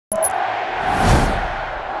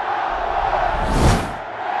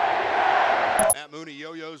Mooney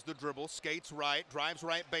yo-yos the dribble, skates right, drives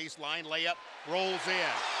right baseline, layup, rolls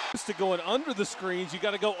in. To going under the screens, you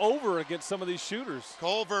got to go over against some of these shooters.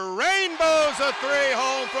 Culver rainbows a three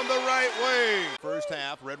home from the right wing. First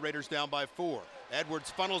half, Red Raiders down by 4.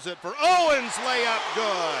 Edwards funnels it for Owens, layup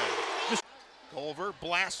good. Culver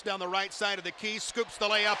blasts down the right side of the key, scoops the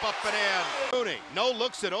layup up and in. Mooney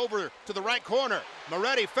looks it over to the right corner.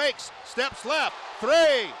 Moretti fakes, steps left, 3.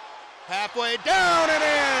 Halfway down and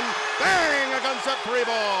in. Bang, a guns up 3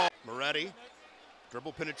 ball. Moretti,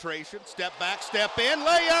 dribble penetration, step back, step in,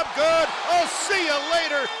 layup good. I'll see you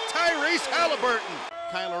later, Tyrese Halliburton.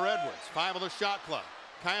 Kyler Edwards, 5 on the shot clock.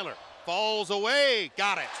 Kyler falls away,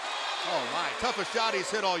 got it. Oh my, toughest shot he's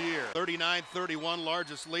hit all year. 39-31,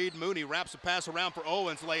 largest lead. Mooney wraps a pass around for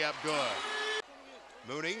Owens, layup good.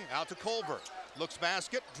 Mooney out to Culver. Looks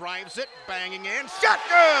basket, drives it, banging in, shot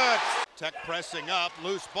good! Tech pressing up,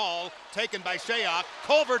 loose ball, taken by Shayok.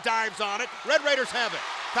 Culver dives on it, Red Raiders have it.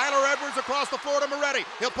 Kyler Edwards across the floor to Moretti.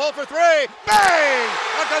 He'll pull for 3, bang!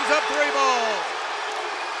 That comes up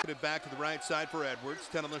 3 ball. Back to the right side for Edwards,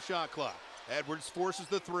 10 on the shot clock. Edwards forces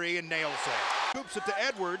the 3 and nails it. Scoops it to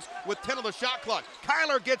Edwards with 10 on the shot clock.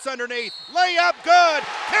 Kyler gets underneath. Layup good.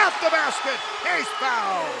 Count the basket. He's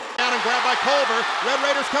fouled. Down and grabbed by Culver. Red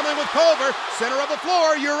Raiders coming with Culver. Center of the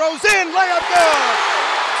floor. Euros in. Layup good.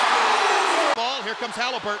 Ball. Here comes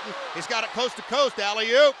Halliburton. He's got it coast to coast.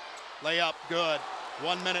 Alley-oop. Layup good.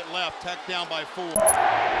 1 minute left. Tech down by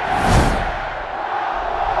 4.